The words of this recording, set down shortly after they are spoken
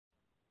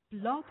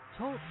Blog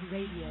Talk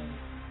Radio.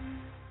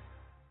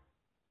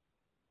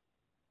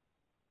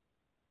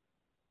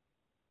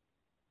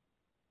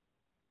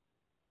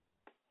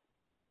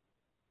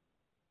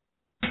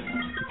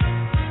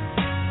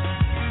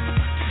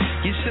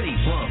 You say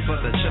one for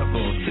the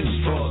chuckle, two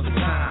for the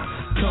time.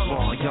 Come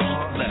on,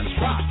 y'all, let's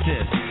rock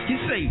this. You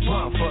say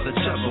one for the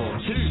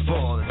chuckle, two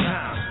for the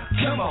time.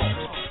 Come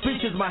on.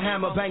 Speech is my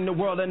hammer, bang the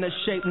world into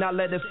shape, now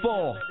let it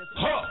fall.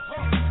 Huh.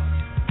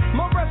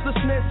 My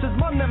restlessness is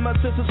my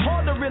nemesis. It's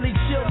hard to really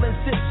chill and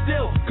sit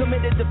still.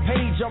 Committed to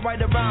page, I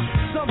write around.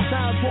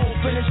 Sometimes won't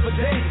finish for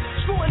days.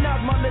 Screwing out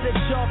my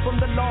literature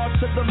from the large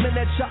to the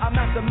miniature. I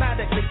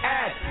mathematically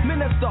add.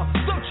 Minister,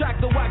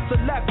 subtract the wax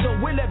selector.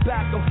 Will it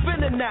back, I'm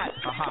feeling that.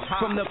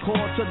 From the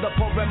core to the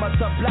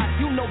perimeter black.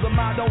 You know the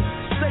motto.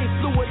 Stay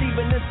fluid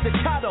even in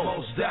staccato.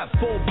 Most deaf.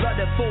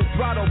 Full-blooded, full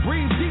throttle.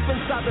 Breathe deep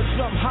inside the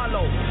drum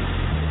hollow.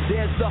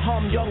 There's the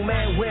hum, young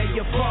man, where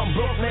you from?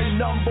 Brooklyn,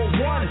 number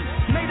one.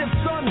 Native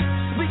son,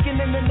 speaking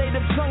in the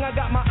native tongue. I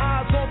got my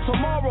eyes on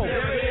tomorrow.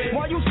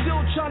 While you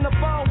still trying to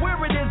find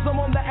where it is, I'm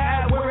on the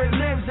ad where it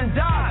lives and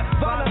dies.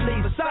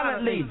 Violently,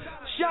 silently,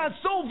 shine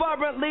so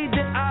vibrantly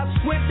that I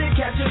squint and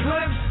catch a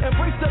glimpse.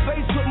 Embrace the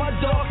bass with my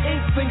dark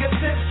ink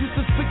fingertips. Used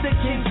to speak the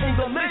king's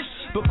English,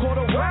 but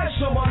caught a rash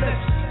on my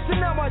lips. So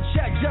now I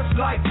chat just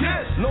like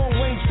this. Long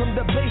range from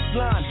the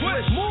baseline.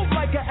 Switch. Move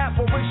like an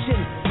apparition.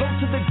 Low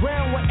to the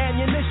ground with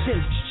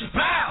ammunition.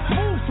 Bow.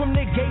 Move from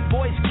the gate,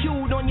 boys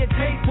cued on your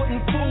tape.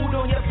 Putting food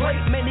on your plate.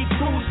 Many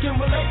crews can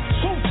relate.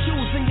 Who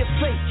choosing your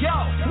fate? Yo,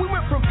 we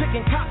went from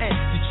picking cotton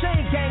to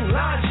chain gang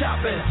line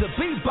chopping to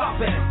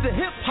bebopping to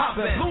hip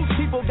hopping. Blues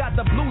people got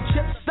the blue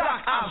chip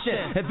stock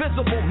option.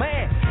 Invisible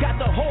man got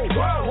the whole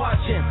world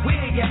watching.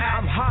 Where you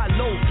at? I'm high,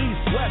 low,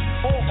 east, west,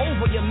 all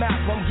over your map.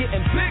 I'm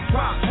getting big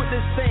props with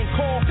this thing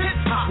called hip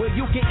hop, where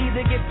you can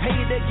either get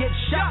paid or get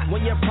shot.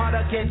 When your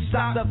product gets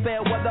stopped, the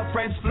fair weather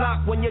friends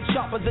flock. When your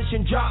chart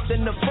position drops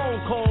and the phone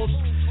calls.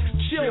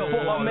 Chill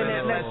for a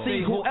minute, let's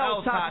see who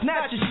else I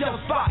snatch your shelf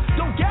spot.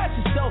 Don't gas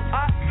yourself,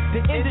 the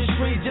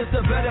industry just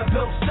a better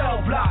built cell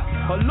block.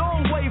 A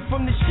long way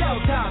from the shell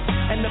top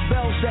and the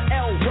bells to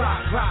L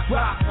rock, rock,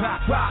 rock,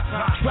 rock, rock,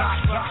 rock, rock,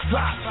 rock,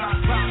 rock,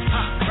 rock,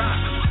 rock,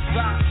 rock,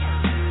 rock.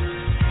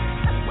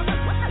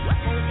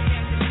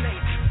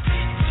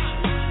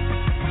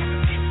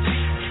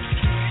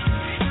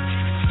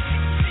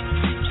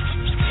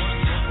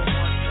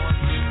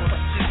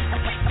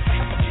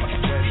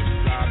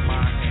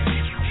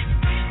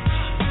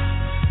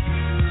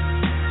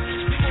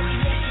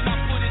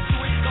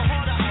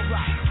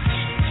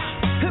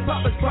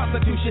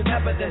 Prosecution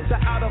evidence, an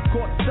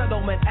out-of-court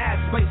settlement, ass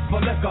space for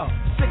liquor,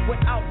 sick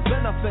without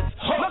benefits,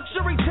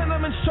 luxury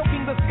tenements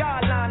choking the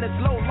skyline, it's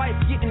low life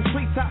getting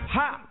treetop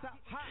high.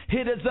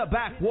 Hit is a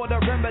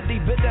backwater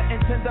remedy, bitter and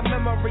tender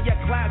memory, a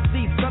class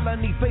C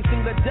felony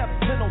facing the death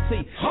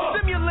penalty.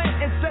 Stimulant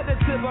and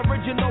sedative,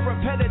 original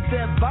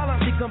repetitive,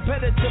 violently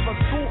competitive, a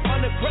school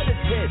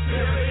unaccredited.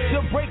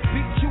 The break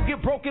beats you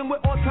get broken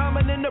with on time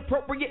and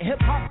inappropriate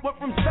hip hop.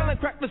 Went from selling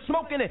crack to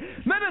smoking it.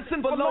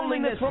 Medicine for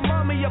loneliness,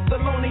 remind me of the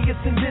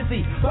loneliest and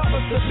dizzy.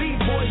 Bobbers the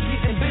B-boys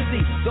getting busy.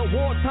 The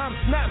wartime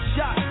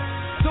snapshot.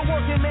 The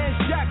working man's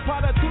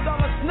jackpot, a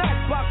 $2 snack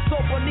box,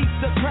 so beneath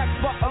the crack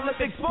spot,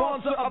 Olympic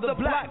sponsor of the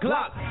Black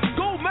Glock.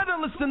 Gold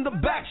medalist in the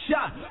back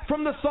shot,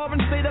 from the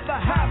sovereign state of the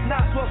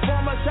have-nots, where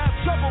farmers have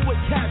trouble with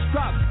cash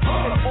crops.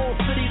 In all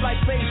city like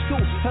phase 2,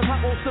 and I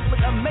will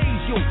simply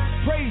amaze you,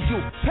 praise you,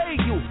 pay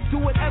you, do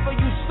whatever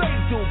you say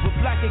do, but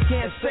black it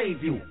can't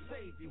save you.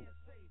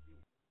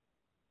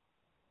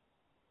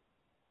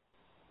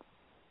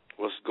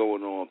 What's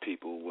going on,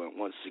 people?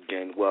 Once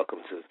again, welcome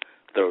to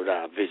Third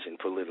Eye Vision,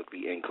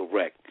 Politically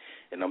Incorrect.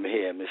 And I'm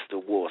here, Mr.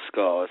 War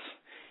Scars.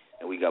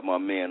 And we got my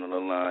man on the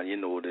line. You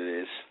know what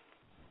it is.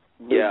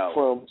 Big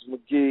Crumbs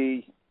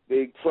McGee.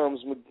 Big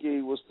Crumbs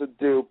McGee. What's the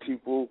deal,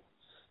 people?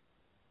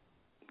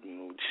 You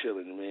know,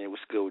 chilling, man.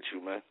 What's good with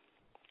you, man?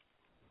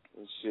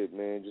 And shit,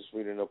 man. Just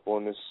reading up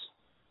on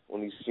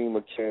these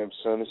Fema Camps,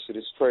 son. This shit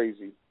is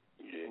crazy.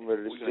 Yeah, I'm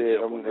ready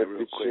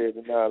to share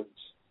the knowledge.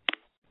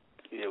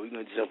 Yeah, we're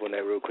going to jump on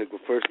that real quick.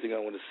 But first thing I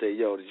want to say,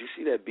 yo, did you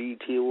see that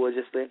BET Awards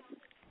yesterday?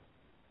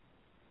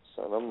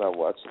 Son, I'm not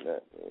watching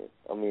that, man.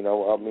 I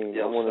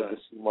wanted to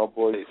see my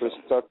boy Chris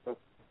Tucker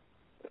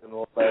and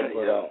all that,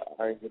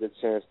 but I didn't get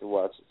a chance to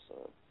watch it,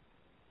 son.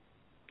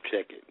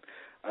 Check it.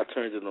 I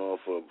turned it on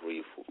for a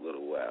brief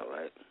little while,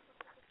 right?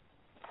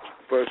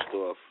 First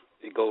off,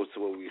 it goes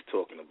to what we was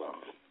talking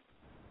about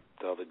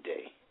the other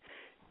day.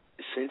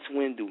 Since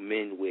when do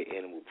men wear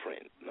animal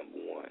print, number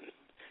one?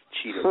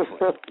 Cheetah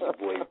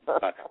print.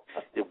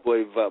 Your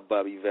boy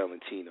Bobby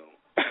Valentino.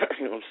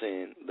 You know what I'm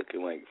saying?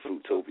 Looking like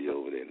Fruitopia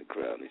over there in the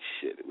crowd and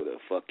shit with a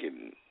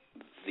fucking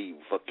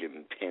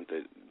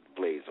Panther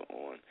blazer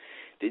on.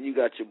 Then you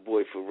got your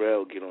boy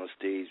Pharrell get on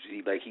stage.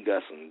 He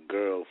got some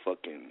girl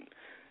fucking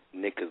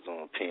knickers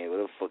on, pants,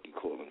 whatever the fuck you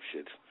call them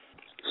shits.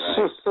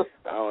 Right?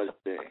 I don't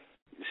understand.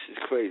 This is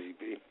crazy,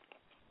 B.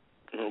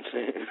 You know what I'm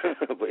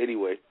saying? But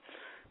anyway,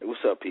 what's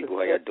up, people?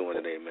 How y'all doing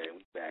today, man?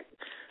 We back.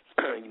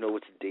 You know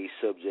what today's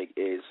subject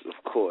is,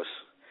 of course,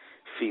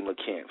 FEMA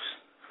camps.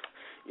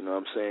 You know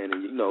what I'm saying?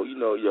 And you know,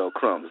 yo,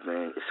 Crumbs,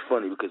 man. It's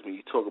funny because when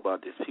you talk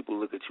about this, people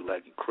look at you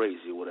like you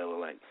crazy or whatever,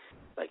 like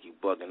you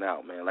bugging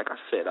out, man. Like I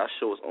said, our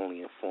show is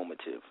only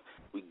informative.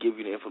 We give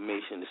you the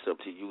information. It's up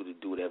to you to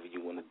do whatever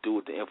you want to do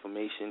with the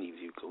information. Either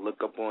you can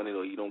look up on it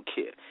or you don't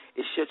care.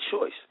 It's your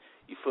choice.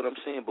 You feel what I'm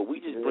saying? But we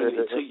just bring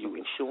it to you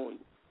and showing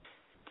you.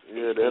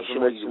 Yeah, the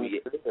information is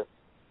there.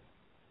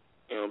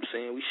 You know what I'm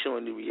saying? We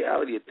showing the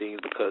reality of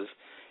things because,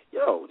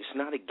 yo, it's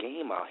not a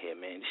game out here,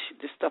 man.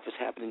 This stuff is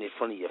happening in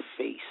front of your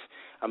face.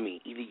 I mean,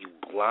 either you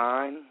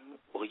blind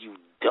or you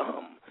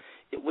dumb.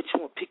 Which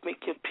one?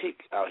 Make your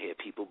pick out here,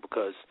 people,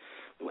 because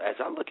as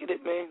I look at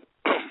it, man,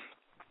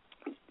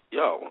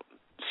 yo,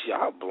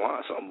 y'all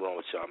blind. Something wrong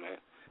with y'all, man.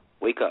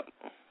 Wake up.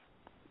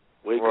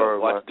 Wake up.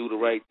 Watch Do the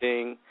Right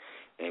Thing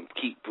and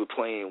keep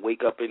playing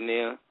Wake Up in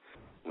there.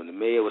 When the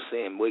mayor was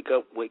saying, wake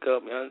up,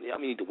 y'all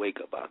need to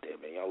wake up out there,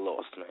 man. Y'all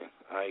lost, man.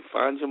 All right,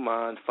 find your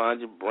mind, find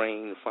your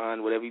brain,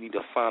 find whatever you need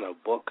to find, a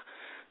book,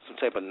 some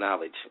type of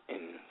knowledge,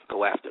 and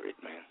go after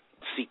it, man.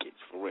 Seek it,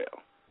 for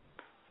real.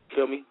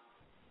 Feel me?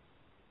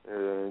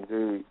 Yeah,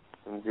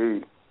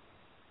 indeed.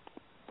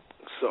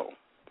 So,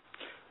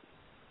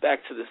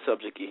 back to the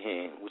subject at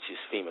hand, which is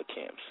FEMA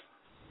camps.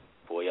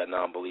 For y'all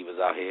non-believers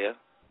out here,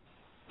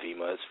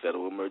 FEMA is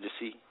Federal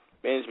Emergency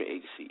Management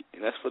Agency,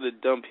 and that's for the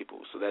dumb people,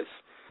 so that's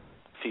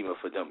FEMA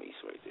for dummies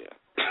right there.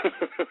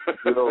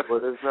 Yo,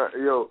 but it's not.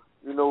 Yo,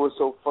 you know what's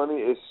so funny?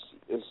 It's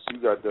you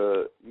got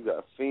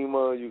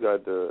FEMA, you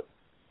got the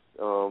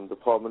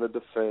Department of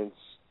Defense,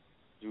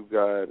 you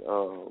got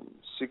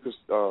secret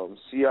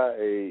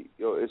CIA.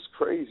 Yo, it's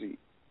crazy.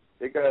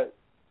 They got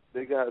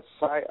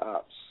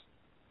PsyOps,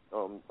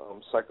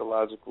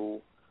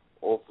 psychological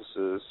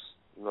officers.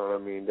 You know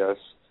what I mean?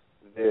 That's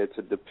there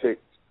to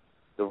depict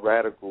the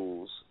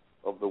radicals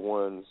of the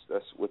ones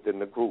that's within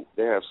the group.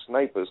 They have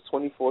snipers,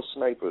 24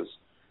 snipers,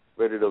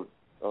 ready to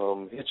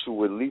hit you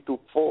with lethal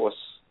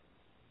force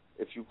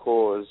if you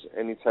cause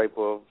any type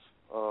of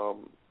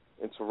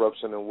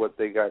interruption in what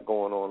they got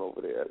going on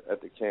over there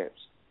at the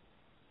camps.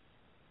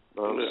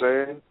 You know what I'm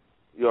saying?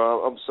 Yo,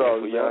 I'm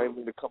sorry, man. I didn't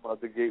mean to come out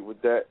the gate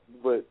with that,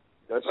 but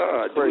that's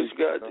crazy.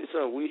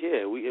 We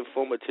here. We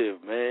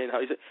informative, man. How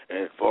you say?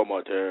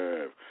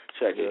 Informative.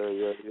 Check it.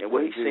 Yeah, and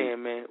what he's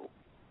saying, man,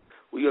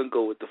 we're going to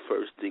go with the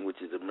first thing,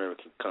 which is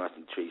American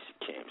concentration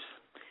camps,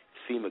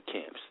 FEMA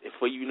camps. And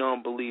for you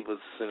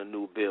non-believers, send a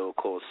new bill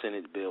called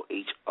Senate Bill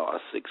H.R.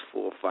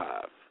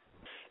 645,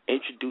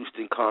 introduced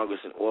in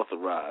Congress and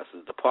authorized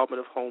the Department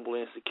of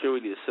Homeland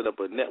Security to set up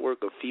a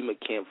network of FEMA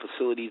camp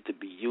facilities to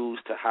be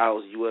used to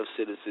house U.S.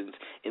 citizens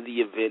in the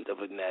event of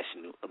a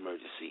national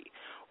emergency.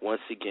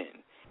 Once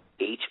again,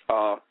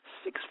 H.R.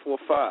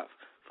 645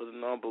 for the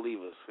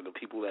non-believers, for the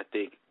people that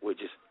think we're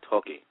just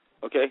talking.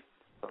 Okay?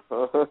 Yeah,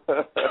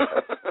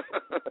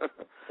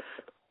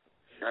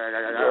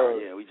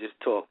 we just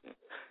talking.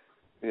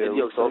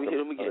 Yeah, so let me hit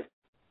them again.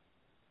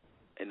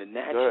 And the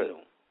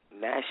National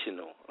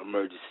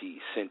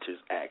Emergency Centers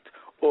Act,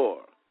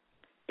 or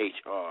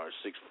H.R.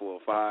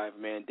 645,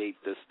 mandates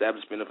the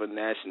establishment of a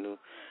national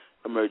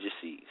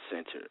emergency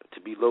center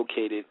to be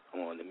located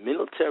on the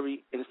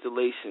military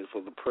installation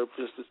for the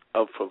purposes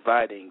of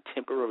providing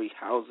temporary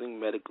housing,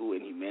 medical,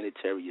 and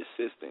humanitarian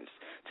assistance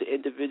to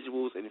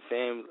individuals and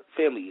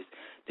families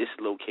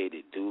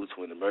dislocated due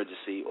to an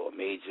emergency or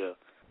major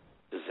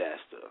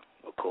disaster,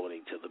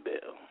 according to the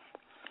bill.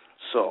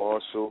 So,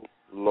 martial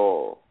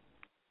law.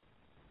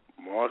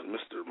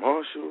 Mr.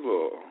 Martial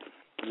Law.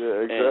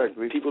 Yeah,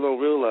 exactly. And people don't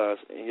realize,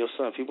 and your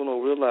son, people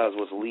don't realize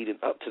what's leading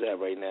up to that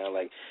right now.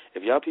 Like,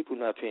 if y'all people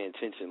not paying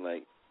attention,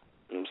 like,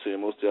 you know what I'm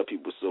saying, most of y'all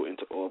people so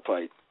into all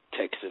probably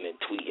texting and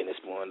tweeting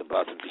this morning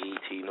about the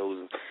BET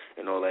news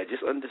and all that.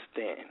 Just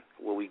understand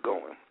where we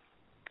going.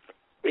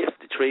 If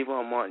the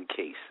Trayvon Martin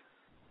case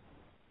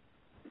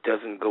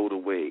doesn't go the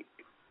way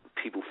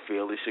people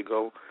feel it should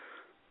go,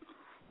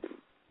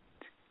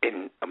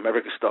 and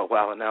America start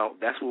wilding out,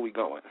 that's where we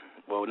going.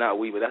 Well, not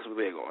we, but that's where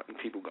they're going, and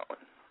people going.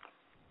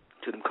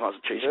 To them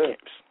concentration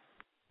camps.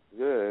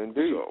 Yeah,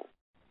 indeed.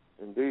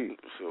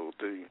 So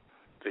they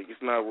think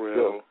it's not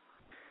real.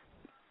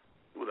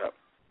 What up?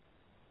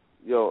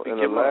 Yo, in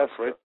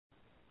Alaska,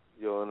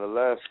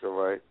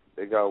 right,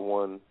 they got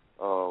one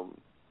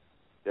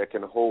that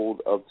can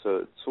hold up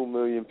to 2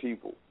 million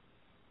people.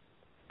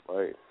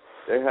 Right?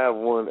 They have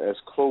one as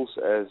close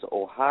as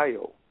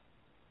Ohio.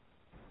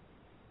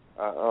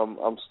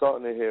 I'm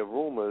starting to hear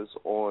rumors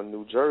on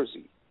New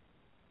Jersey.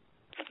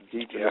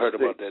 I heard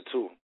about that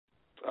too.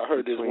 I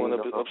heard there's one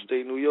up in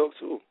upstate New York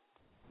too.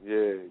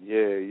 Yeah,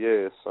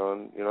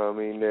 son. You know what I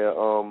mean? They're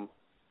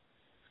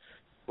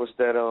what's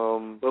that?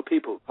 Well,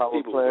 people,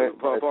 plant.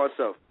 Hold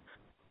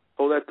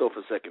that thought for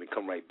a second and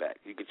come right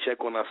back. You can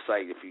check on our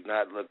site if you're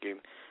not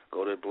looking.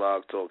 Go to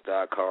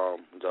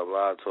blogtalk.com,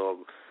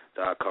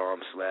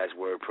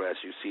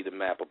 blogtalk.com/WordPress. You see the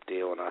map up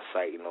there on our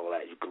site and all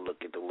that. You can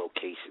look at the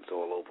locations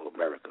all over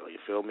America. You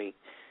feel me?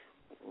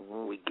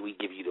 Mm-hmm. We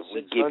give you the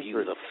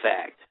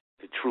fact,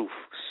 the truth.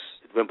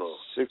 Remember,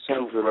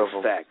 600 truth of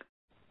them. Fact.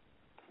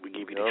 We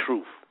give you the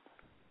truth.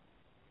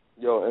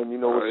 Yo, and you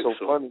know what's so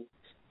funny?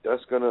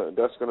 that's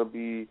gonna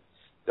be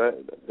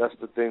that's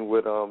the thing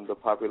with the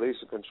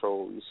population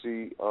control. You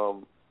see,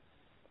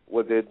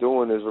 what they're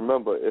doing is,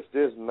 remember, if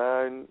there's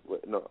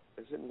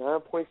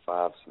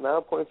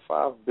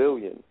 9.5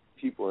 billion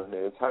people in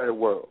the entire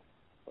world,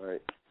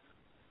 right?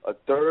 A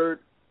third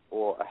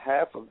or a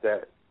half of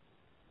that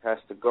has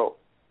to go.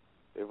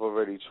 They've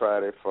already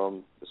tried it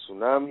from the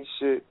tsunami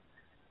shit.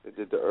 They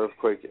did the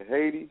earthquake in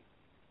Haiti.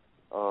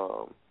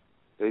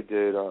 They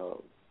did,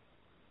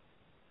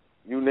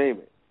 you name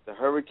it, the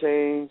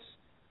hurricanes,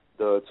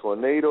 the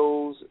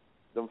tornadoes,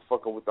 them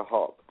fucking with the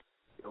hawk.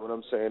 You know what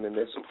I'm saying? And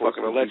they're supposed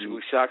fucking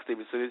electrical shocks. They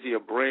be sending to your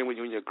brain when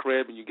you're in your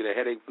crib and you get a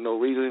headache for no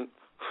reason.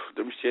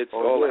 Them shits,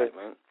 all that,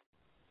 man.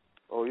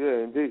 Oh yeah,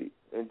 indeed.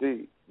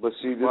 But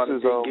see, this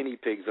is guinea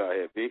pigs out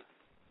here, B.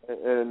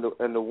 And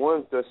the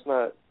ones that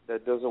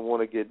doesn't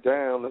want to get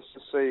down. Let's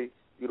just say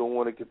you don't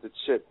want to get the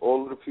chip.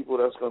 All of the people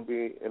that's going to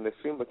be in the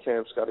Fema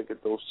camps got to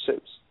get those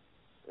chips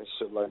and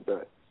shit like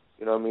that.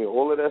 You know what I mean?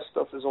 All of that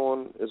stuff is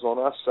on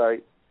our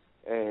site,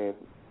 and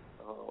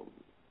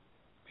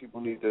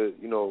people need to,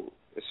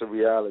 it's a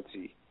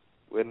reality.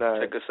 We're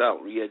not. Check us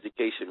out,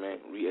 re-education, man.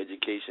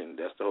 Re-education.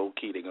 That's the whole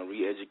key. They're gonna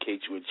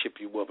re-educate you and chip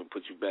you up and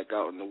put you back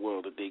out in the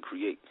world that they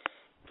create.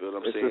 You feel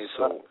what I'm saying?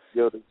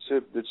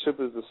 The chip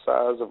is the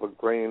size of a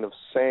grain of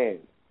sand,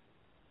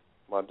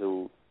 my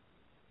dude,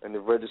 and it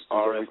registers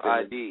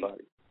RFID.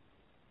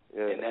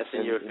 Yeah, and that's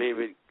in your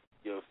favorite,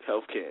 your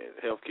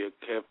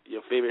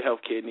favorite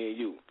healthcare near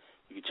you.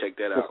 You can check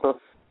that out.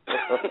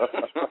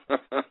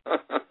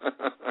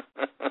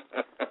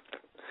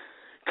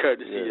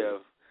 Courtesy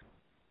of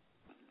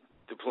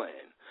the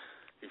plan.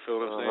 You feel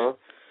what I'm saying?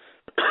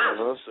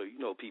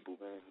 So people,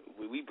 man,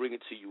 we bring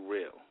it to you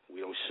real.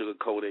 We don't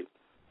sugarcoat it.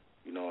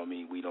 You know what I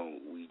mean? We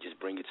just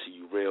bring it to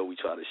you real. We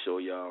try to show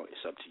y'all.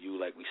 It's up to you,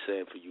 like we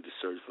said, for you to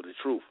search for the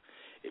truth.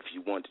 If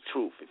you want the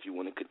truth, if you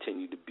want to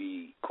continue to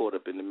be caught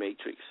up in the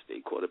matrix,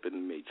 stay caught up in the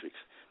matrix.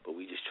 But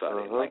we just try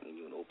to enlighten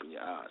you and open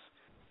your eyes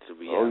to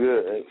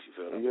reality. Things, you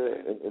feel what I'm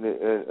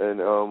saying?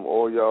 And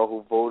all y'all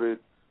who voted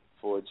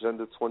for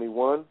Agenda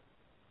 21,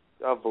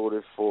 y'all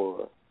voted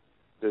for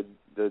the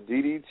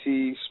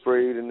DDT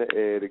sprayed in the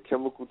air, the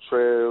chemical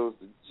trails,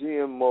 the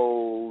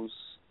GMOs,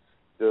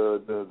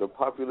 the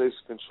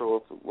population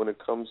control when it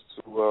comes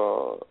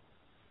to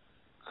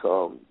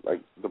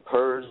like the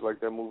Purge, like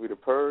that movie The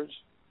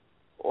Purge.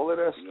 All of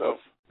that stuff,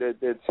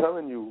 they're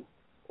telling you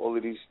all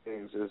of these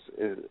things is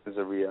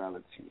a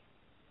reality.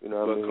 You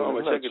know what I mean?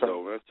 But check it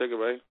though, man. Check it,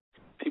 right?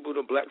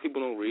 Black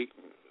people don't read.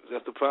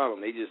 That's the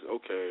problem. They just,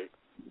 okay.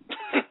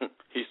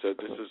 He said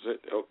this is it.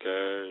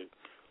 Okay.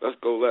 Let's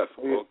go left.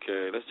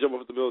 Okay. Let's jump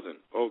off the building.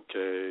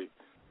 Okay.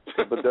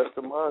 But that's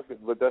the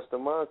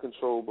mind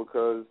control,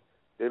 because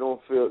they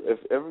don't feel, if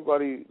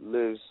everybody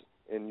lives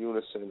in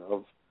unison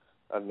of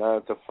a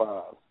 9 to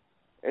 5,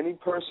 any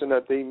person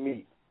that they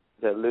meet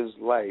that lives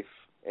life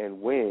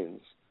and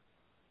wins,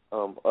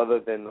 other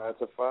than 9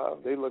 to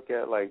 5, they look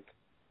at like,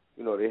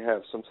 they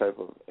have some type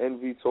of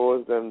envy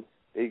towards them.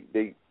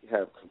 They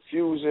have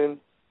confusion.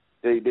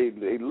 They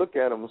look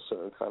at them a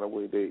certain kind of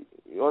way.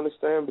 You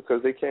understand?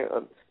 Because they can't.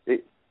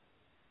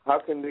 How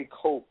can they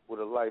cope with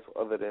a life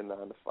other than 9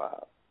 to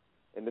 5?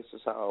 And this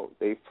is how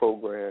they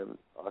program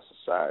our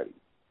society.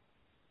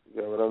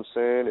 You know what I'm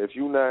saying? If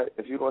you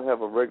don't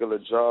have a regular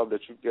job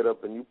that you get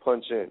up and you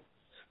punch in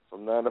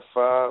from 9 to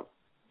 5,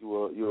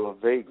 you're a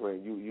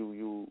vagrant.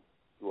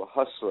 You're a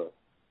hustler.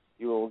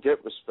 You don't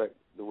get respect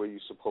the way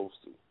you're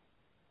supposed to.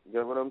 You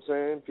get what I'm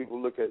saying? People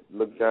look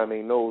down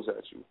their nose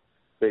at you,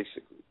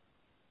 basically.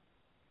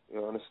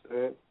 You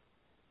understand?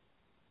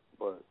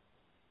 But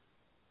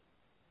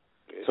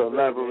it's to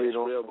elaborate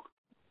on, real.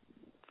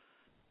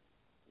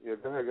 Yeah,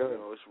 go ahead.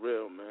 It's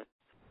real, man.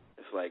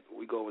 It's like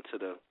we go into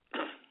the.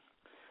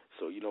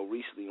 So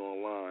recently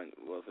online,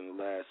 within the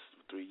last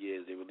 3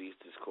 years, they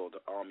released this called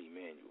the Army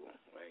Manual.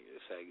 Right?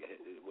 It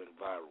went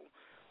viral.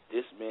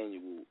 This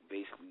manual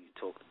basically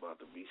talked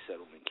about the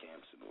resettlement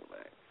camps and all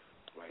that.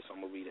 Right, so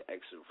I'm going to read an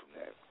excerpt from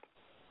that.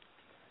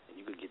 And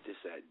you can get this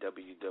at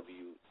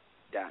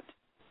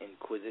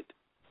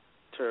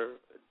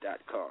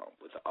www.inquisitor.com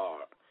with an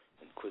R,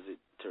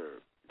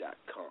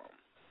 inquisitor.com.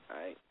 All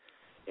right?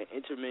 An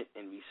interment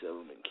and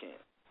resettlement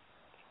camp.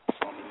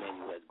 Army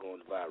manual has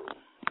gone viral.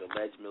 The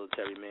alleged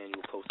military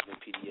manual posted in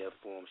PDF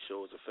form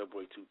shows a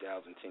February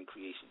 2010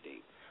 creation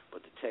date,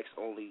 but the text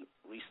only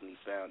recently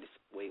found its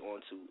way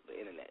onto the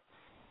internet.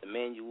 The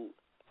manual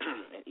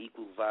and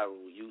equal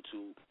viral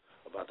YouTube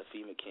about the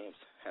FEMA camps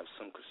have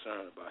some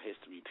concern about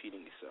history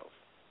repeating itself.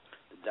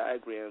 The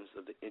diagrams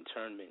of the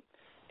internment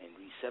and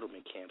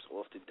resettlement camps,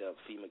 often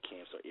dubbed FEMA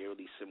camps, are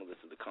eerily similar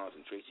to the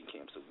concentration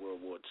camps of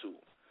World War II.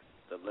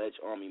 The alleged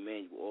Army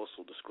manual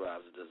also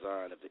describes the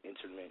design of the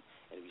internment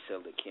and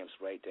resettlement camps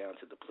right down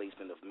to the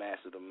placement of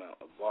massive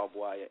amount of barbed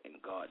wire and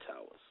guard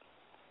towers.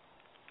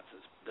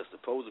 The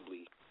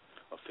supposedly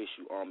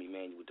official Army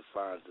manual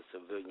defines the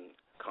civilian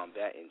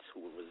combatants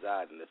who will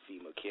reside in the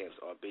FEMA camps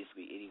are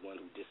basically anyone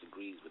who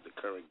disagrees with the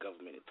current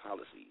government and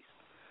policies.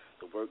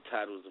 The work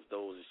titles of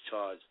those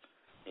charged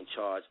in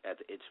charge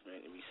at the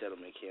internment and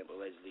resettlement camp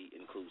allegedly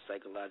include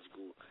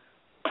psychological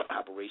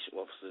operation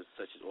officers.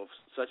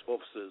 Such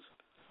officers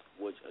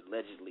would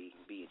allegedly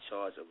be in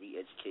charge of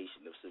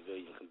re-education of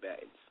civilian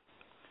combatants.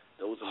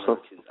 Those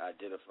Americans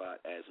identified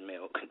as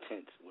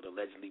malcontents would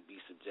allegedly be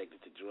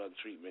subjected to drug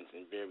treatments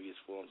and various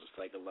forms of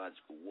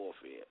psychological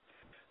warfare.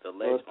 The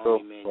alleged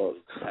Army manual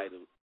is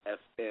titled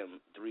FM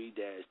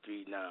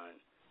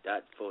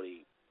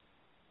 3-39.40.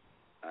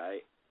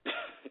 Alright?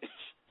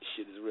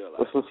 Shit is real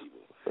out there,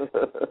 people.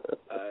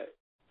 Alright?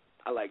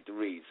 I like to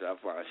read, so I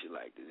find shit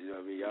like this. You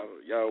know what I mean?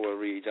 Y'all want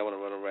to read, y'all want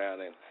to run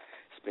around and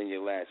spend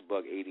your last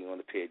 $1.80 on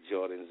a pair of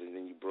Jordans, and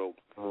then you broke.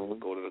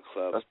 Go to the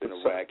club, spend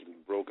a rack, and you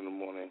broke in the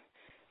morning.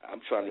 I'm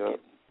trying to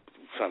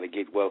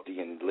get wealthy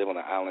and live on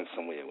an island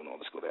somewhere when all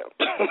this go down.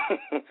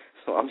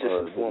 So I'm just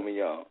informing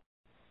y'all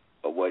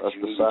of what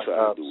you need to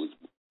try to do.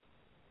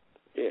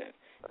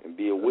 And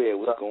be aware of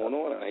what's going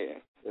on out here.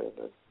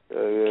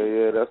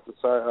 Yeah. That's the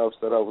side ops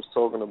that I was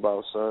talking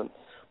about, son,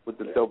 with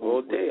the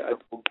double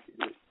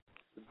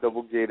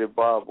gated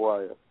barbed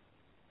wire.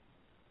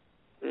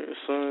 Yeah,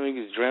 son,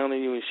 niggas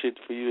drowning you and shit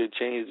for you to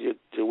change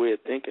your way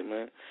of thinking,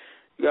 man.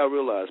 You gotta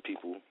realize,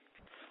 people,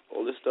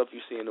 all this stuff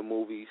you see in the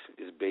movies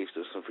is based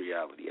on some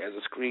reality. As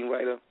a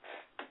screenwriter,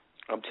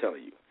 I'm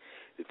telling you,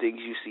 the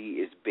things you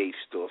see is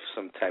based off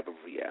some type of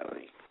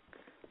reality.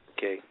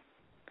 Okay?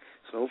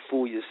 So don't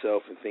fool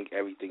yourself and think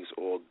everything's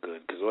all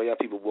good, because all y'all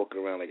people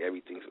walking around like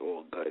everything's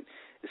all good.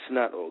 It's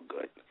not all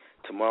good.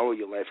 Tomorrow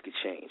your life could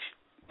change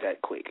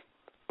that quick.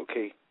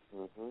 Okay?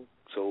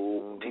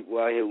 So people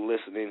out here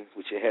listening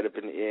with your head up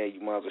in the air, you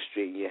might as well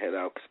straighten your head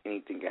out, because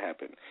anything can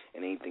happen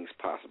and anything's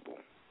possible.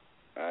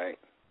 All right?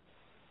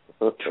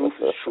 Truth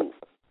is truth.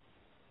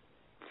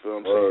 You feel what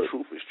I'm saying?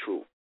 Truth is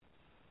truth.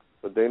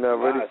 But they not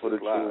ready for the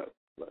truth.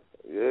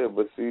 Yeah,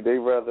 but see, they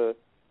rather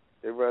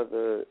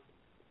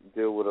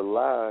deal with a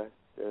lie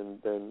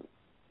than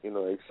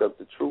accept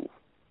the truth.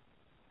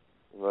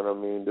 You know what I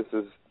mean? This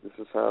is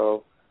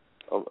how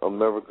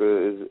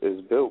America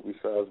is built.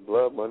 Besides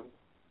blood money.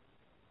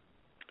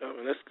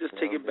 Let's just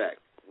take it back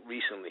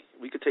recently.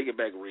 We could take it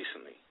back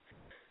recently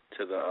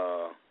to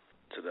the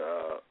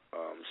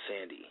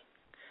Sandy.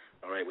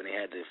 All right, when they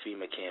had the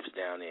Fema camps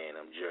down there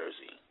in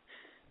Jersey,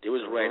 there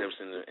was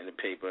write-ups in the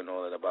paper and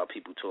all that about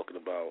people talking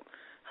about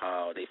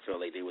how they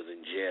felt like they was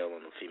in jail on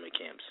the Fema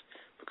camps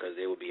because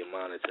they would be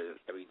monitored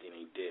everything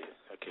they did.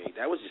 Okay,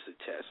 that was just a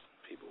test,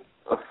 people.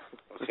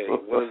 Okay,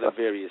 one of the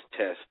various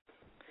tests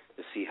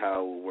to see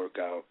how it would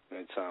work out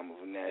in a time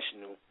of a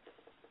national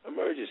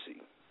emergency.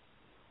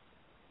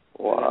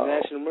 Wow. In a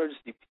national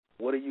emergency,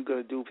 what are you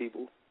gonna do,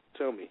 people?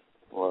 Tell me.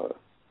 What?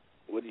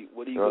 What are you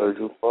gonna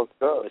do?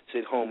 Fucked up.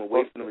 Sit home and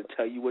wait for them to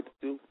tell you what to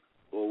do,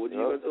 or what are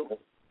you gonna do?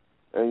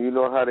 And you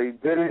know how they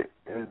did it?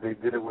 Is they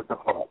did it with the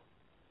heart.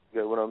 You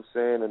get what I'm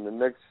saying? And the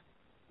next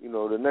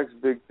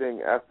big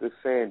thing after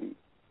Sandy,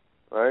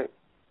 right?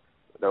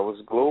 That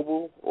was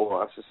global,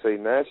 or I should say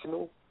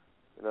national.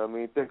 You know what I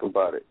mean? Think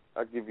about it.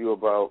 I'll give you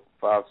about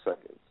 5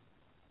 seconds.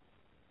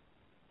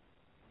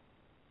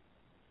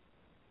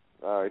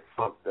 All right,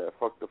 fuck that.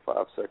 Fuck the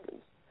 5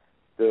 seconds.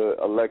 The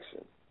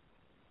election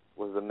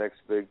was the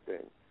next big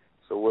thing.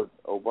 So what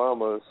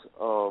Obama's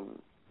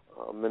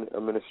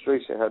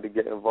administration had to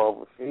get involved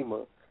with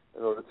FEMA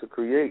in order to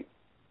create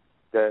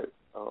that,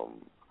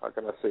 how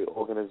can I say,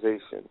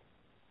 organization,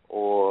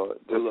 or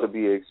just to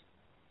be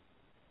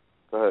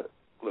go ahead.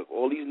 Look,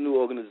 all these new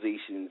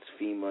organizations,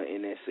 FEMA,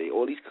 NSA,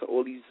 all these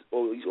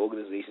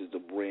organizations are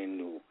brand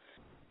new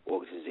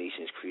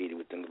organizations created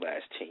within the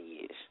last 10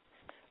 years.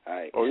 All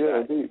right?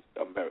 Indeed.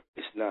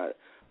 It's not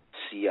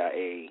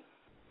CIA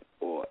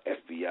or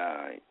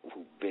FBI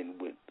who've been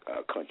with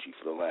our country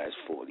for the last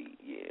 40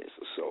 years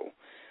or so.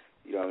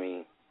 You know what I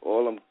mean?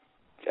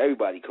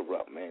 Everybody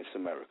corrupt, man. It's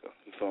America.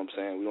 You feel what I'm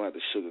saying? We don't have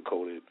to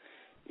sugarcoat it.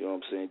 You know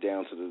what I'm saying?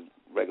 Down to the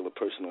regular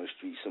person on the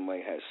street,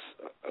 somebody has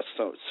a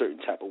certain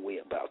type of way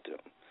about them.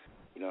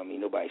 You know what I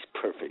mean? Nobody's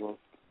perfect. You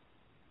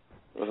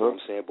know what I'm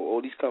saying? But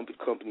all these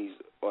companies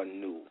are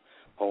new.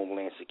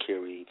 Homeland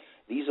Security.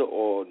 These are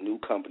all new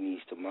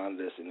companies to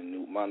monitor us in the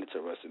new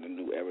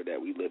era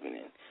that we living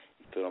in.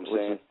 You feel what I'm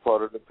saying? Which is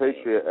part of the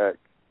Patriot Act.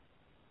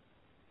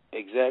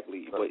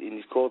 Exactly, but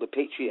it's called the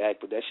Patriot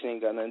Act, but that shit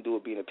ain't got nothing to do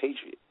with being a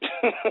patriot.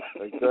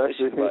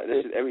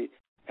 Exactly.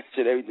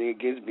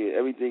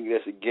 everything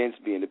that's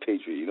against being a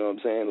patriot. You know what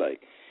I'm saying?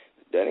 Like,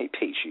 that ain't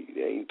patriot.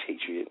 That ain't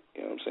patriot.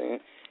 You know what I'm saying?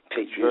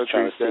 Patriots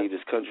trying to save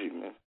this country,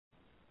 man.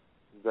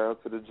 Down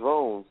to the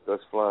drones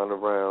that's flying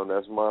around,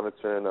 that's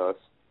monitoring us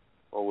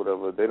or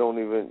whatever. They don't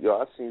even.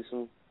 I seen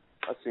some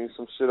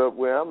shit up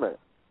where I'm at.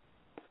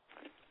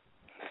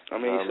 I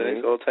mean,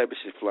 it's all type of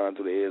shit flying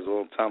through the airs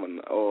all time of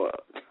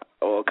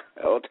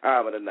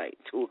the night.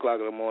 2 o'clock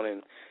in the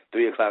morning,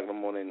 3 o'clock in the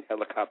morning,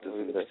 helicopters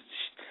and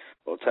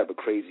all type of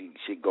crazy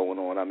shit going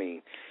on. I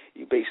mean,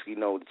 you basically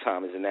know the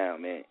time is now,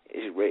 man.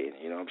 It's written,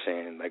 you know what I'm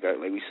saying? Like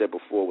we said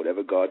before,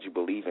 whatever God you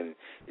believe in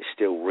is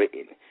still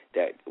written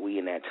that we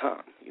in that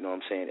time. You know what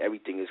I'm saying?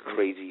 Everything is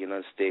crazy and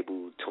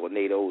unstable.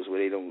 Tornadoes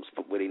where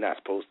they're not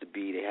supposed to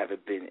be. They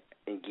haven't been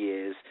in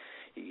years.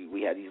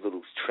 We had these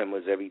little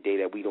tremors every day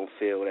that we don't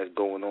feel that's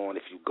going on.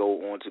 If you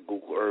go onto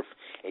Google Earth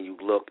and you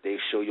look, they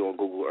show you on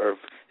Google Earth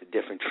the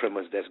different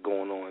tremors that's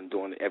going on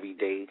during every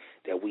day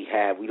that we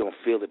have. We don't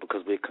feel it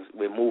because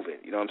we're moving.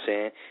 You know what I'm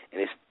saying?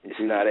 And it's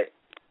not it.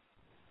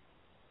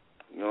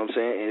 You know what I'm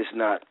saying? And it's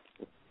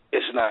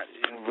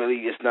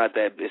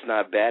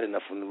not bad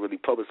enough for them to really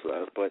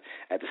publicize. But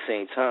at the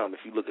same time, if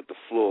you look at the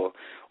floor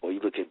or you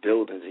look at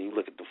buildings and you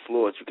look at the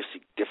floors, you can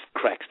see different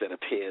cracks that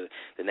appear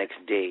the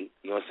next day.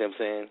 You know what I'm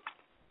saying?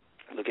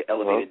 Look at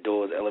elevator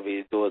doors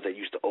that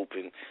used to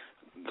open,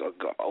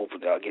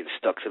 getting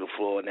stuck to the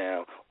floor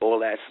now. All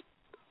that's,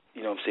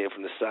 you know what I'm saying,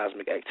 from the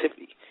seismic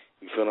activity.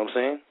 You feel what I'm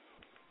saying?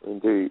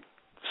 Indeed.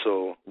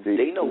 So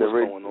they know what's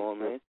going on,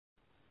 man.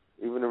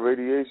 Even the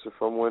radiation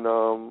from when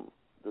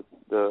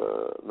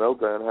the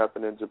meltdown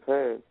happened in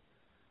Japan,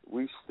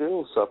 we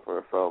still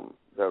suffer from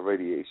that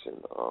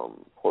radiation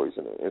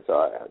poisoning into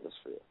our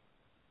atmosphere.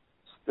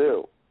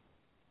 Still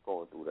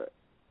going through that.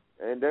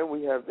 And then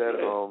we have that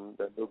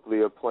that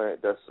nuclear plant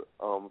that's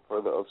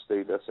further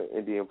upstate, that's in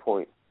Indian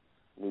Point,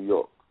 New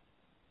York.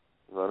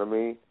 You know what I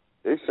mean?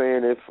 They're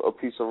saying if a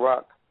piece of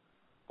rock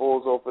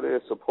falls off of there,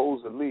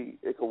 supposedly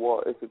it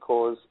could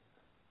cause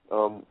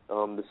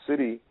the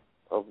city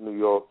of New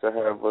York to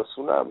have a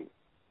tsunami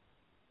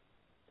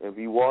and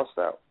be washed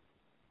out.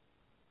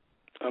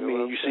 I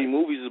mean, you see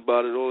movies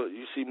about it all.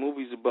 You see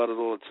movies about it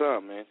all the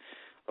time, man.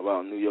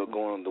 About New York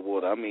going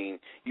underwater. I mean,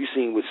 you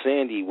seen with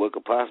Sandy what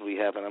could possibly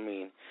happen. I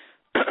mean,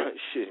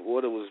 shit,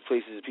 water was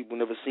places people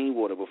never seen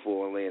water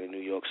before on land in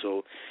New York.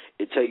 So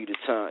it tell you the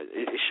time.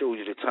 It shows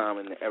you the time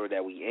and the era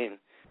that we in,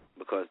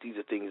 because these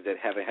are things that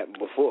haven't happened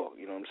before.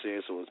 You know what I'm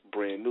saying? So it's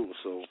brand new.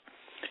 So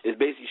it's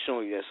basically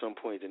showing you at some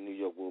point that New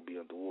York will be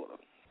underwater.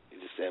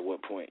 It's just at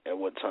what point, at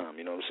what time.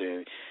 You know what I'm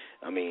saying?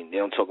 I mean, they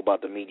don't talk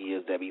about the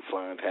meteors that be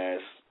flying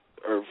past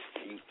Earth,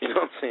 you know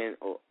what I'm saying,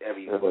 or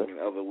every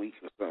other week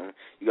or something.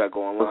 You got to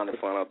go online and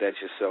find out that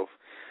yourself.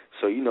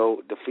 So, you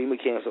know, the Fema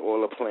Camps are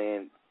all a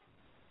plan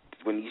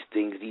when these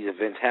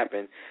events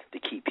happen, to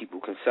keep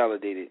people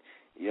consolidated,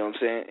 you know what I'm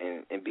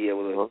saying, and be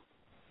able to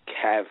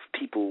have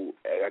people,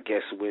 I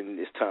guess, when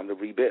it's time to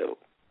rebuild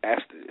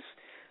after this.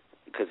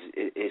 Because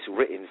it's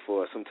written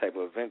for some type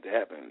of event to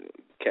happen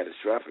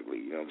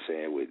catastrophically, you know what I'm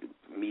saying, with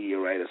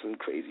meteorite or some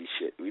crazy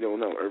shit. We don't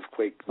know,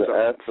 earthquake, the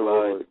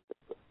asteroid.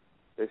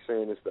 They're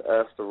saying it's the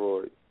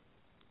asteroid.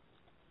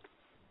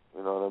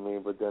 You know what I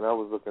mean? But then I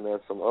was looking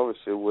at some other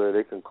shit where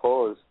they can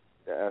cause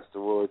the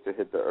asteroid to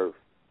hit the Earth.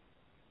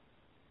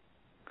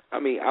 I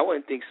mean, I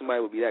wouldn't think somebody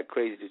would be that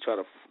crazy to try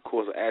to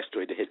cause an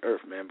asteroid to hit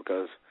Earth, man,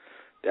 because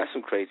that's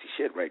some crazy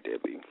shit right there,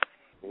 B.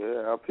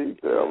 Yeah, I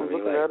peeped that. I was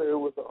looking at it. It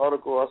was an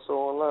article I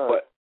saw online.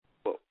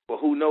 But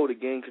who know to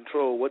gain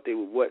control? What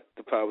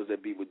the powers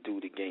that be would do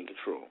to gain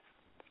control?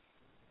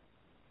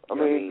 I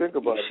mean, think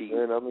about it,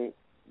 man. I mean,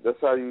 that's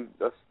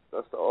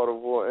the art of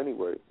war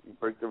anyway. You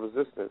break the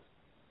resistance.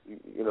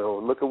 You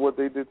know, look at what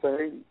they did to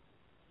Haiti.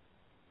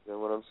 You know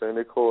what I'm saying?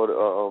 They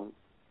called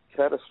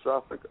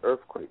catastrophic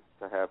earthquake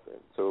to happen,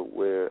 to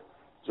where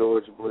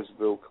George Bush,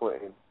 Bill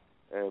Clinton,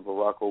 and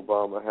Barack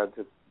Obama had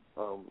to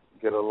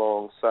get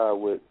alongside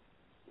with.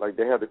 Like,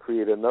 they had to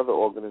create another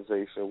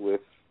organization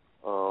with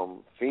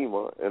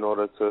FEMA in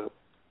order to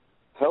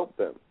help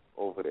them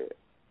over there.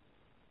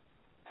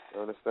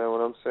 You understand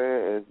what I'm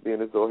saying? And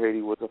being as though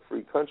Haiti was a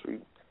free country,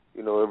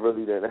 you know, it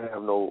really didn't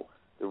have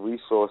the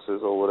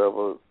resources or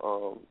whatever.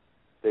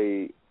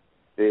 They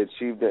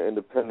achieved their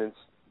independence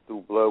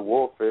through blood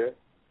warfare.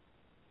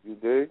 You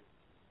dig?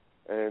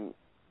 And,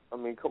 I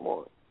mean, come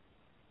on.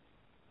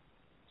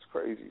 It's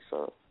crazy,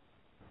 son.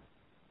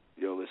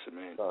 Yo, listen,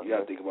 man. You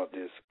got to think about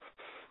this.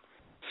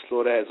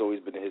 Slaughter has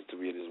always been the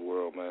history of this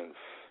world, man.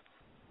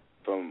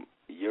 From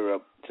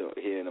Europe to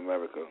here in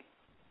America.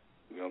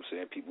 You know what I'm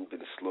saying? People have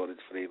been slaughtered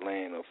for their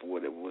land or for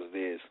whatever was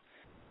theirs.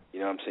 You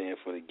know what I'm saying?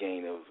 For the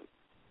gain of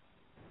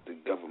the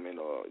government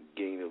or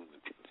gain of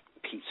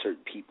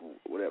certain people,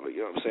 whatever.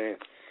 You know what I'm saying?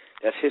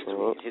 That's history.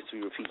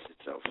 History repeats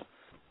itself.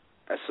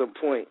 At some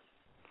point,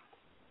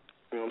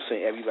 you know what I'm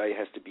saying, everybody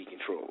has to be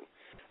controlled.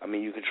 I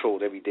mean, you're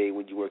controlled every day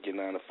when you work your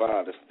 9 to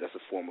 5. That's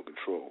a form of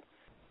control.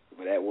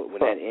 But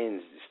when that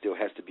ends, it still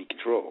has to be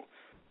controlled.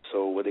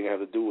 So what they're going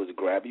to have to do is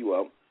grab you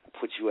up,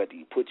 put you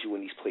in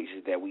these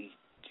places that we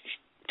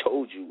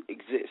told you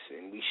exist,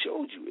 and we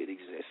showed you it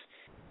exists.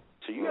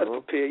 So you got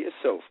to prepare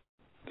yourself.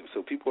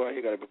 So people out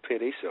here got to prepare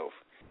themselves.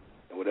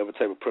 And whatever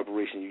type of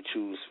preparation you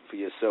choose for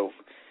yourself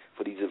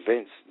for these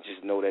events,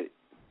 just know that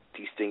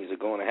these things are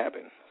going to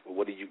happen. But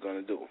what are you going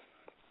to do?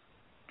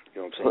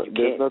 You know what I'm saying?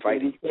 You can't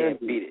fight it. You can't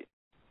beat it.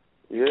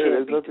 Yeah,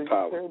 there's nothing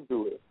you can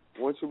do it.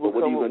 Once you become, but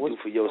what are you going to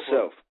do for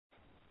yourself?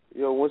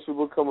 Once you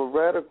become a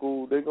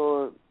radical, they're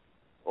going to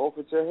off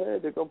at your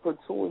head. They're going to put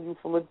two in you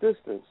from a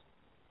distance.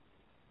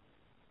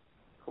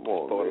 Come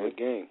on, part man. of the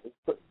game. It's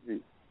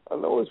crazy. I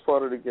know it's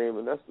part of the game,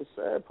 and that's the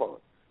sad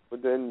part.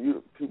 But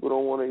then people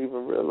don't want to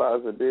even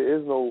realize that there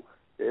isn't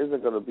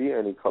going to be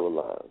any color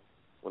lines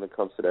when it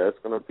comes to that. It's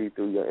going to be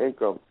through your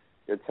income,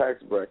 your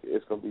tax bracket.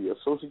 It's going to be your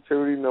Social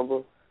Security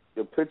number,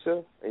 your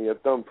picture, and your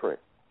thumbprint.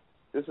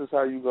 This is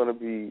how you're going to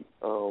be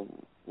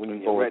when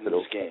you go into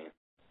those scan.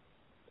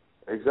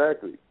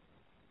 Exactly. You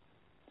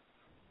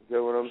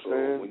get what I'm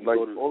saying? Like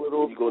all of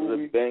those. You go to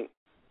the bank.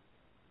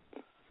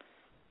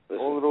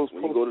 Listen, all of those.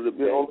 When you go to the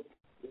bank.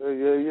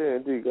 Yeah.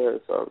 Indeed. Go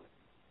ahead, sorry.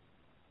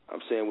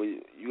 I'm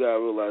saying you gotta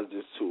realize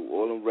this too.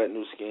 All them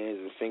retinal scans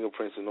and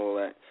fingerprints and all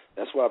that.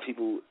 That's why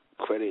people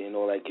credit and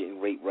all that getting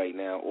raped right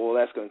now. All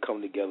that's gonna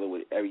come together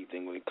with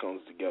everything when it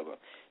comes together.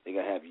 They're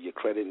gonna have your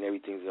credit and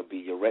everything's gonna be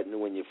your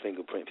retinal and your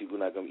fingerprint. People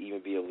are not gonna even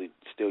be able to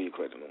steal your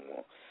credit no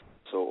more.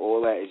 So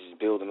all that is just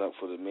building up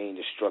for the main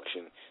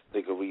destruction.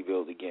 They can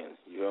rebuild again.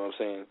 You know what I'm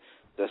saying?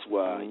 That's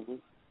why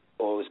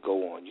all this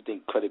go on. You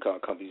think credit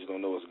card companies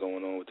don't know what's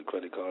going on with the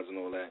credit cards and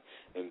all that,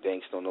 and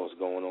banks don't know what's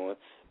going on.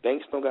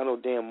 Banks don't got no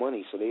damn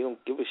money, so they don't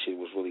give a shit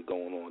what's really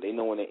going on. They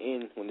know in the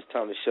end, when it's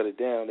time to shut it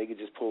down, they can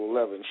just pull a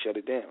lever and shut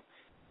it down.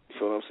 You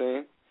feel what I'm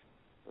saying?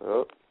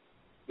 Yep.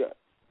 Yeah,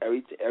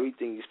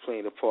 everything is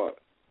playing a part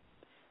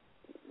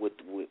with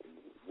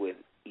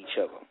each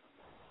other.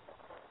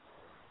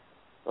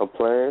 A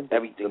plan?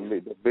 Everything.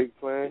 The big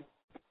plan?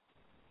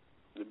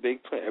 The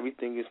big plan.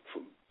 Everything is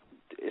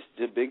it's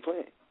the big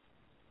plan.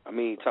 I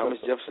mean, Thomas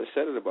Jefferson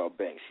said it about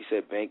banks. He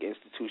said bank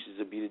institutions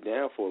will be the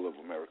downfall of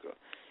America.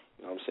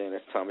 You know what I'm saying?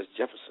 That's Thomas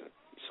Jefferson.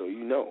 So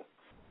you know.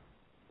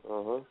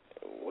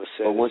 What's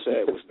said is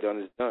said. What's done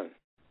is done.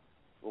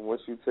 But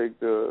once you take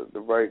the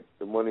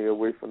money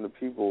away from the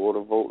people or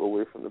the vote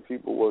away from the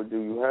people, what do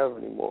you have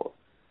anymore?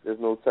 There's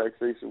no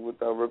taxation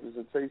without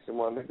representation,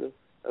 my nigga.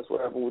 That's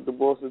what happened with the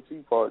Boston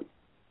Tea Party.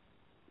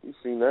 You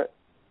seen that?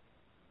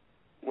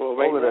 Well,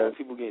 right now,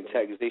 people getting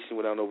taxation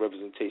without no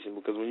representation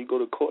because when you go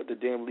to court, the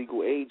damn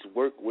legal aids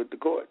work with the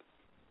court.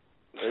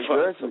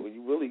 Exactly. So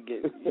you ain't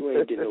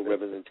getting no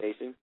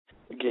representation.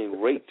 You're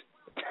getting raped.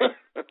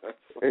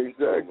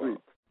 Exactly.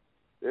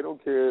 They don't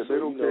care. They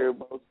don't care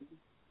about you.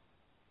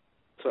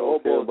 So it all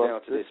boils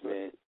down to this,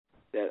 man,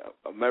 that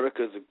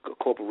America is a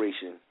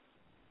corporation,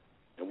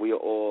 and we are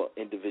all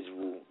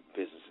individual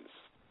businesses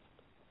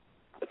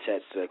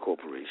attached to that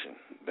corporation.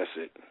 That's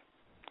it.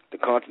 The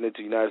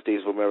continental United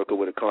States of America,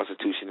 where the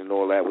Constitution and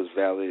all that was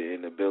valid,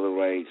 and the Bill of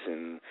Rights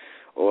and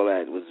all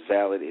that was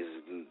valid, is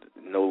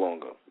no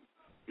longer.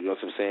 You know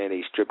what I'm saying?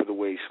 They strip it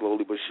away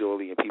slowly but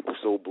surely, and people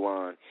so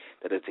blind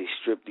that if they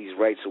strip these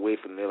rights away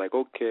from them, they're like,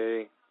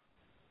 okay,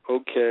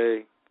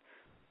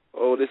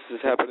 oh, this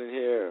is happening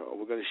here. Oh,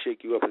 we're going to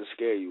shake you up and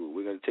scare you.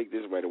 We're going to take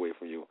this right away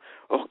from you.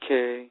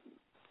 Okay.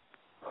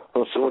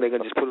 Soon they're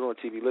going to just put it on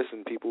TV.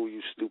 Listen, people,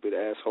 you stupid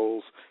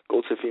assholes,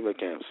 go to Fema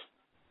Camps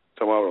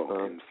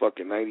tomorrow, and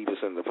fucking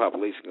 90% of the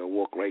population going to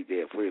walk right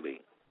there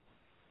freely.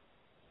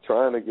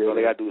 Trying to get all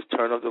they got to do is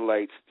turn off the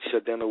lights,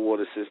 shut down the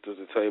water systems,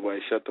 and tell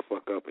everybody shut the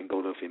fuck up and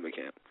go to a Fema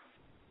Camp.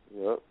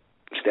 Yep.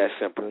 It's that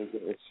simple.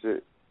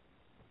 Shit.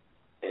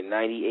 And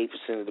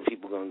 98% of the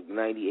people going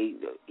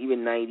 98%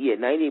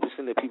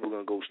 of the people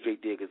going to go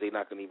straight there because they're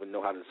not going to even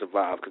know how to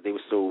survive because they were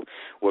so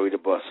worried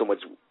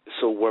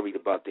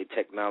about their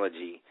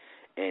technology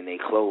and their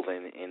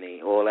clothing and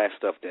all that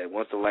stuff that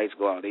once the lights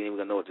go out, they ain't even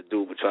going to know what to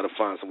do but try to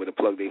find somewhere to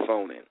plug their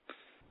phone in.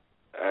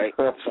 All right?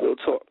 It's real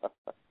talk.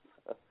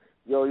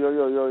 Yo,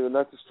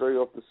 not to stray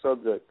off the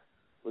subject,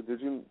 but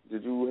did you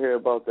hear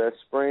about that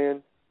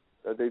spraying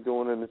that they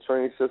doing in the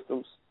train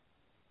systems?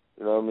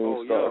 You know what I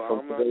mean? Starting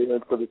from today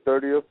into the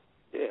 30th?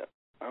 Yeah.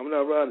 I'm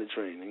not riding the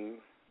train.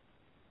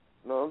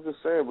 No, I'm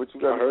just saying, but you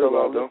got to tell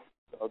our listeners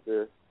out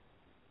there.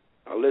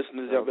 Our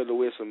listeners, y'all better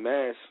wear some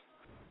masks.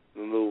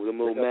 The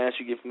little masks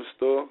you get from the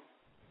store.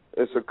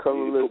 It's a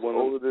colorless,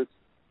 odorless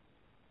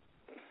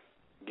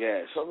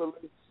gas.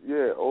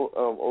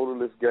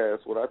 Odorless gas.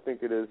 What I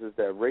think it is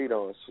that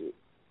radon shit.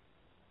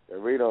 That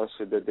radon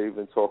shit that they've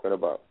been talking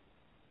about.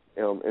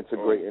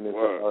 Integrating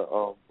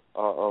into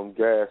our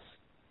gas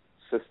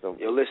system.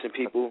 Yo, listen,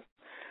 people.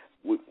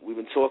 We've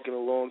been talking a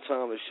long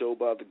time. The show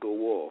about to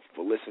go off,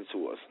 but listen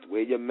to us.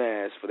 Wear your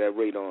mask for that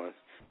radon.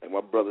 Like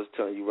my brother's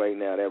telling you right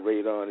now, that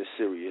radon is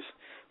serious.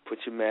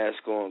 Put your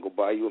mask on. Go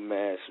buy you a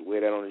mask.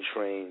 Wear that on the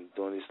train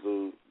during this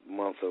little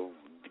month of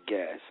the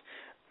gas.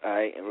 All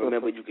right? And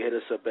remember, you can hit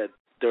us up at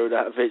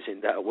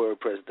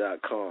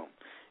third.vision.wordpress.com.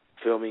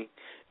 Feel me?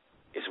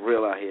 It's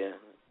real out here.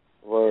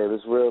 Word,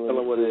 it's real. Tell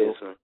them what it is,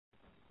 son.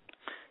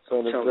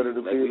 Son, it's better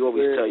to be we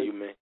always tell you,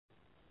 man.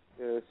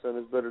 Yeah, son,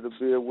 it's better to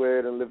be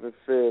aware than live in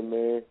fear,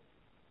 man.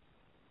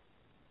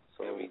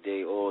 So, every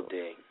day, all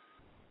day.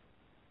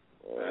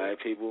 All right,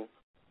 people?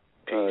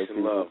 Peace right,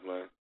 and love,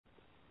 man.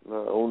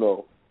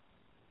 No.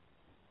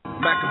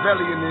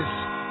 Machiavellian is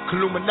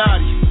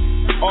Illuminati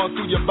all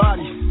through your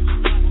body.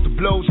 The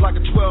blows like a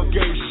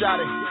 12-gauge shot.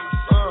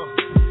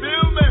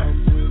 Feel me?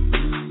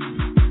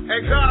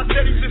 And God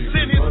said He should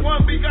send His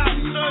one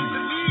begotten Son to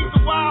lead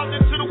the wild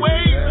into the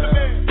ways of the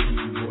man.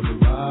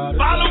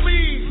 Follow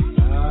me.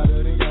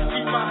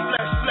 Eat my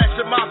flesh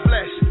of my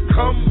flesh.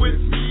 Come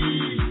with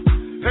me.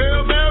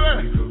 Hail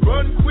Mary,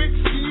 run quick,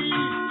 see.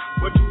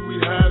 What do we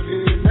have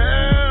here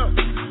now?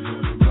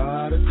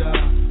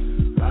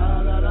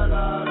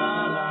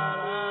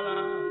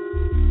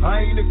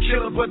 I ain't a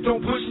killer, but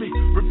don't push me.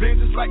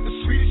 Revenge is like the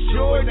sweetest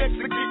joy next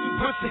to getting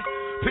pussy.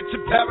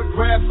 Picture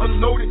paragraphs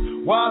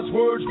unloaded, wise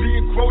words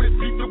being quoted.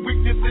 Beat the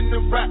weakness in the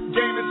rap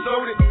game and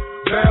loaded.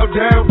 Bow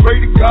down, pray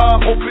to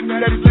God, hoping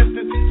that He's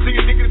listening.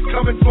 Seeing niggas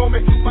coming for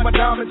me, for my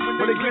diamonds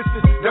when they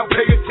glisten. Now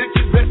pay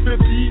attention, best in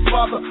peace,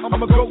 Father.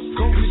 I'm a ghost in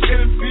the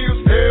killing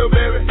fields. Hail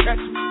Mary, catch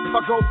me if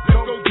I go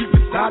deep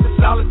inside the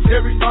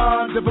solitary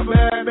mind of a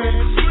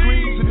madman.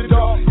 Screams in the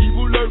dark,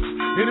 evil lurks,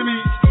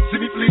 enemies see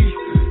me flee.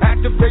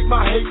 Activate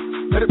my hate,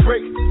 let it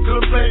break till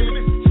the flame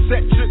is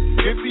set. Trip,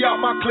 empty out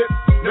my clip,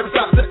 never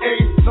stop to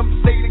aim. Some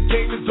say the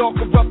game is all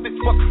corrupted,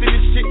 fucked in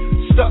this shit.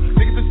 Stuck,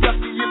 niggas been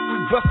lucky if we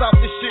bust out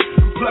this shit.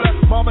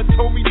 Mama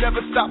told me never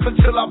stop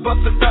until I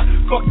bust a nut.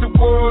 Fuck the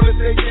world if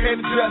they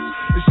can't adjust.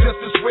 It's just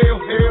as well.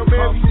 Hail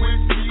Mary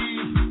with me.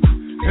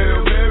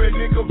 Hail Mary,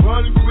 nigga,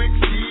 run quick,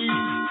 see.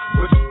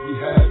 What do we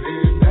have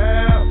here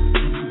now?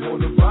 Do you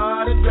wanna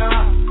ride or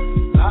die?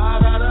 La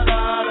da da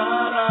da da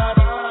da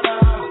da da.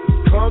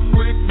 Come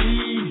with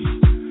me.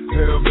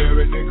 Hail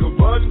Mary, nigga,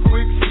 run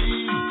quick,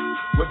 see.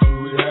 What do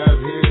we have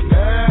here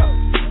now?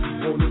 Do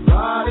you wanna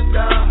ride or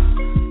die?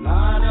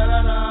 La da da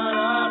da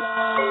da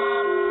da.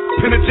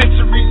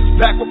 Penitentiaries is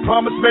back with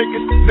promise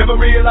makers. Never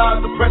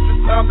realized the precious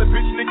time that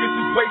bitch niggas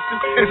is wasting.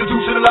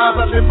 Institutionalized,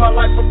 I live my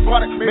life a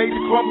product made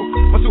to crumble.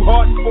 What's too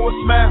hard for a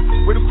smile?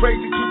 When I'm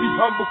crazy to be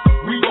humble.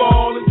 We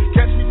ballin',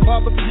 catch me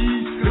Father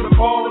please, cause I'm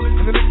ballin'.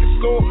 In the liquor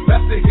store,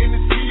 that's the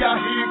Hennessy I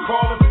hear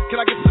callin'. Can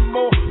I get some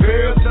more?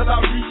 Hell till I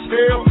reach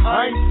hell,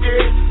 I ain't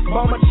scared.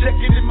 Mama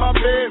checking in my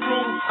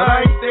bedroom,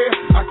 I ain't there.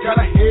 I got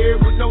a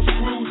head with no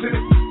screws in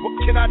it. What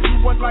can I do?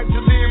 One life to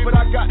live, but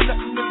I got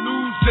nothing to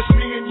lose. Just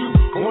me and you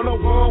on a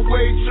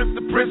one-way trip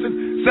to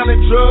prison.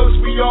 Selling drugs,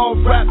 we all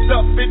wrapped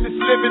up in this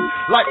living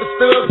like the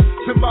thugs.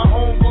 To my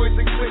homeboys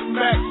and Clinton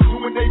Max,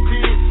 doing they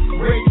did.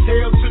 Raise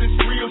hell to this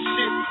real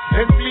shit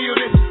and feel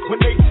this. When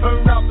they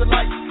turn out the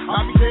lights,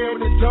 I'll be there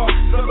in the dark.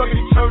 Something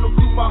eternal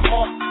through my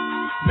heart.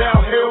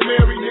 Now Hail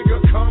Mary, nigga,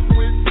 come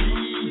with me.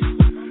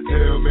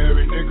 Hail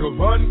Mary, nigga,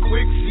 run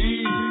quick,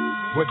 see.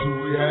 What do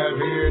we have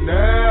here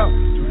now?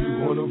 Do you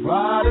wanna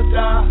ride or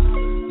die?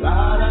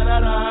 La da da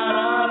da da.